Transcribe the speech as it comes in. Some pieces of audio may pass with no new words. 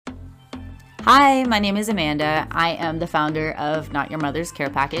Hi, my name is Amanda. I am the founder of Not Your Mother's Care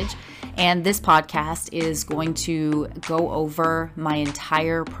Package, and this podcast is going to go over my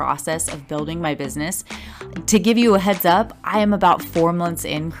entire process of building my business. To give you a heads up, I am about 4 months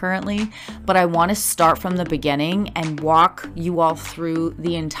in currently, but I want to start from the beginning and walk you all through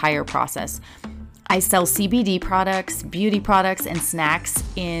the entire process. I sell CBD products, beauty products, and snacks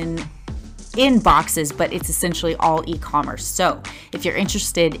in boxes, but it's essentially all e-commerce. So if you're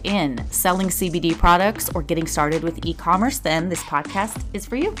interested in selling CBD products or getting started with e-commerce, then this podcast is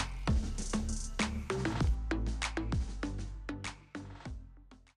for you.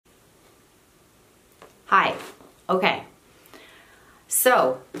 Hi. Okay.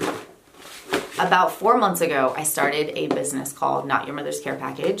 So about 4 months ago, I started a business called Not Your Mother's Care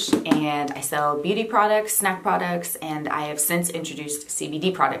Package, and I sell beauty products, snack products, and I have since introduced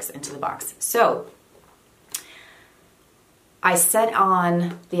CBD products into the box. So I set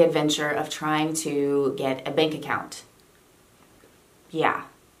on the adventure of trying to get a bank account. Yeah.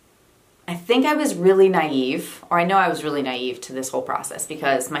 I think I was really naive, or I know I was really naive to this whole process,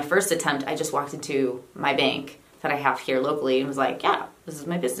 because my first attempt, I just walked into my bank that I have here locally and was like, yeah, this is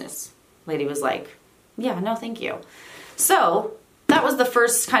my business. Lady was like, yeah, no, thank you. So that was the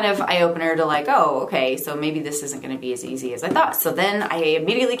first kind of eye-opener to like, oh, okay, so maybe this isn't going to be as easy as I thought. So then I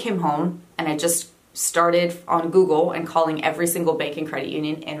immediately came home and I just started on Google and calling every single bank and credit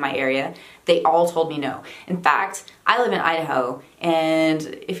union in my area. They all told me no. In fact, I live in Idaho, and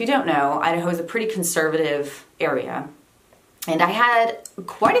if you don't know, Idaho is a pretty conservative area. And I had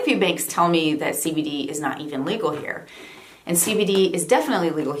quite a few banks tell me that CBD is not even legal here. And CBD is definitely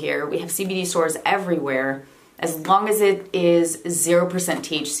legal here. We have CBD stores everywhere. As long as it is 0%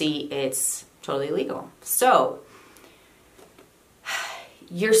 THC, it's totally legal. So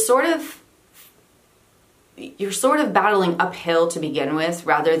you're sort of battling uphill to begin with,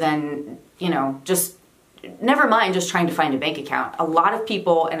 rather than, just never mind just trying to find a bank account. A lot of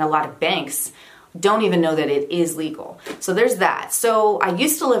people and a lot of banks don't even know that it is legal. So there's that. So I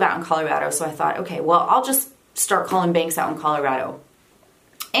used to live out in Colorado, so I thought, okay, well, I'll just start calling banks out in Colorado.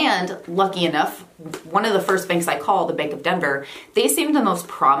 And lucky enough, one of the first banks I called, the Bank of Denver, they seemed the most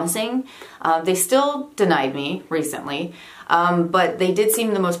promising. They still denied me recently, but they did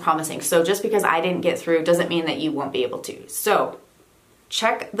seem the most promising. So just because I didn't get through doesn't mean that you won't be able to. So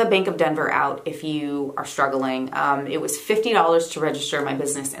check the Bank of Denver out if you are struggling. It was $50 to register my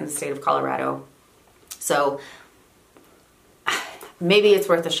business in the state of Colorado. So maybe it's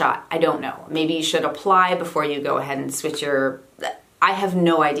worth a shot. I don't know. Maybe you should apply before you go ahead and switch I have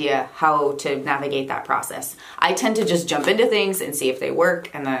no idea how to navigate that process. I tend to just jump into things and see if they work,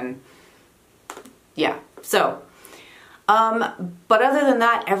 and then, yeah. So, but other than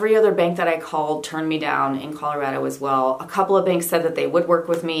that, every other bank that I called turned me down in Colorado as well. A couple of banks said that they would work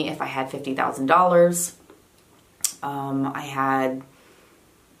with me if I had $50,000. I had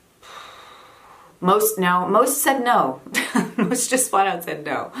most said no. Most just flat out said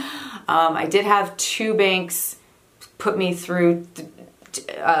no. I did have two banks put me through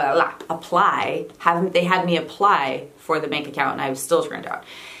apply. They had me apply for the bank account, and I was still turned out.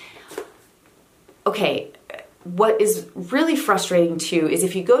 Okay, what is really frustrating too is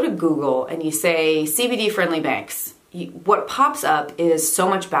if you go to Google and you say CBD friendly banks, what pops up is so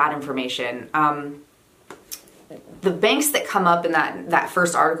much bad information. The banks that come up in that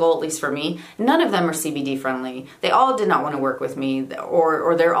first article, at least for me, none of them are CBD friendly. They all did not want to work with me,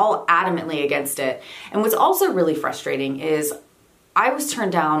 or they're all adamantly against it. And what's also really frustrating is I was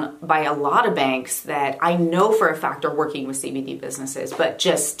turned down by a lot of banks that I know for a fact are working with CBD businesses, but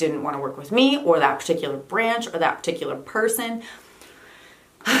just didn't want to work with me or that particular branch or that particular person.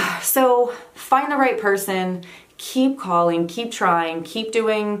 So find the right person, keep calling, keep trying, keep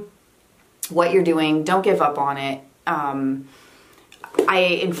doing what you're doing. Don't give up on it.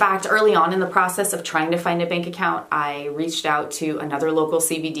 In fact, early on in the process of trying to find a bank account, I reached out to another local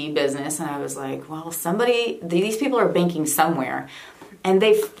CBD business, and I was like, well, these people are banking somewhere. And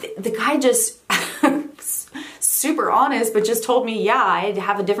the guy just super honest, but just told me, yeah, I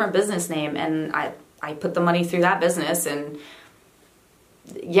have a different business name, and I put the money through that business, and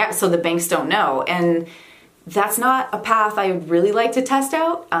yeah, so the banks don't know. And that's not a path I would really like to test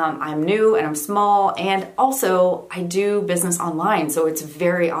out. I'm new and I'm small, and also I do business online, so it's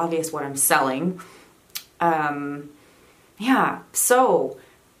very obvious what I'm selling. Yeah, so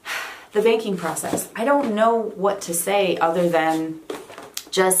the banking process. I don't know what to say other than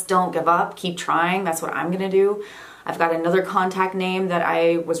just don't give up, keep trying. That's what I'm gonna do. I've got another contact name that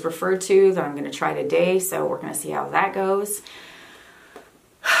I was referred to that I'm gonna try today, so we're gonna see how that goes.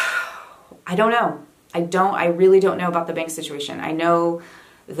 I don't know. I really don't know about the bank situation. I know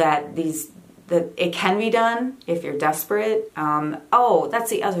that that it can be done if you're desperate. Oh,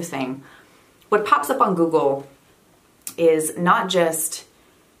 that's the other thing. What pops up on Google is not just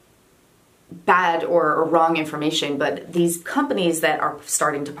bad or wrong information, but these companies that are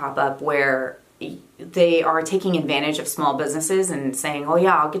starting to pop up where they are taking advantage of small businesses and saying, oh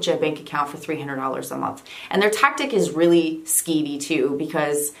yeah, I'll get you a bank account for $300 a month. And their tactic is really skeevy too,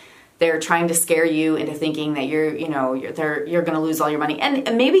 because they're trying to scare you into thinking that you're going to lose all your money.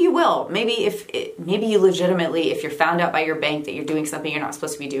 And maybe you will. Maybe you legitimately, if you're found out by your bank that you're doing something you're not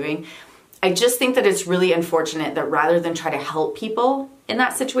supposed to be doing. I just think that it's really unfortunate that rather than try to help people in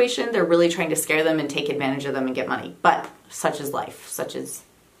that situation, they're really trying to scare them and take advantage of them and get money. But such is life, such is,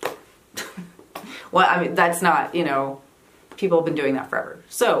 well, I mean, that's not, people have been doing that forever.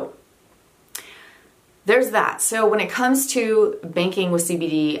 So there's that. So when it comes to banking with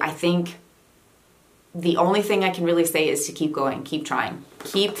CBD, I think the only thing I can really say is to keep going, keep trying,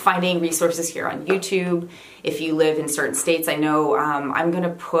 keep finding resources here on YouTube. If you live in certain states, I know I'm going to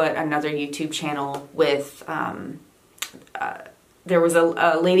put another YouTube channel with, there was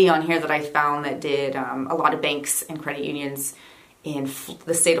a lady on here that I found that did a lot of banks and credit unions in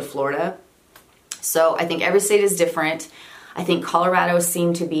the state of Florida. So I think every state is different. I think Colorado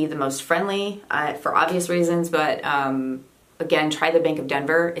seemed to be the most friendly for obvious reasons, but again, try the Bank of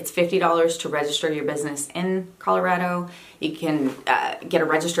Denver. It's $50 to register your business in Colorado. You can get a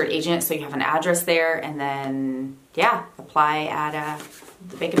registered agent so you have an address there, and then, yeah, apply at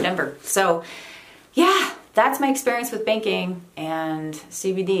the Bank of Denver. So, yeah, that's my experience with banking and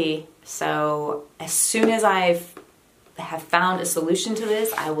CBD. So as soon as I have found a solution to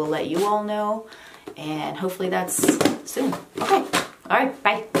this, I will let you all know, and hopefully that's soon. Okay, all right,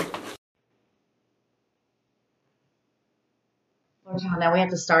 bye. Now we have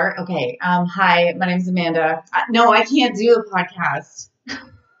to start. Okay. Hi, my name is Amanda. No, I can't do a podcast.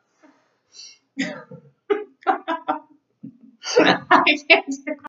 I can't do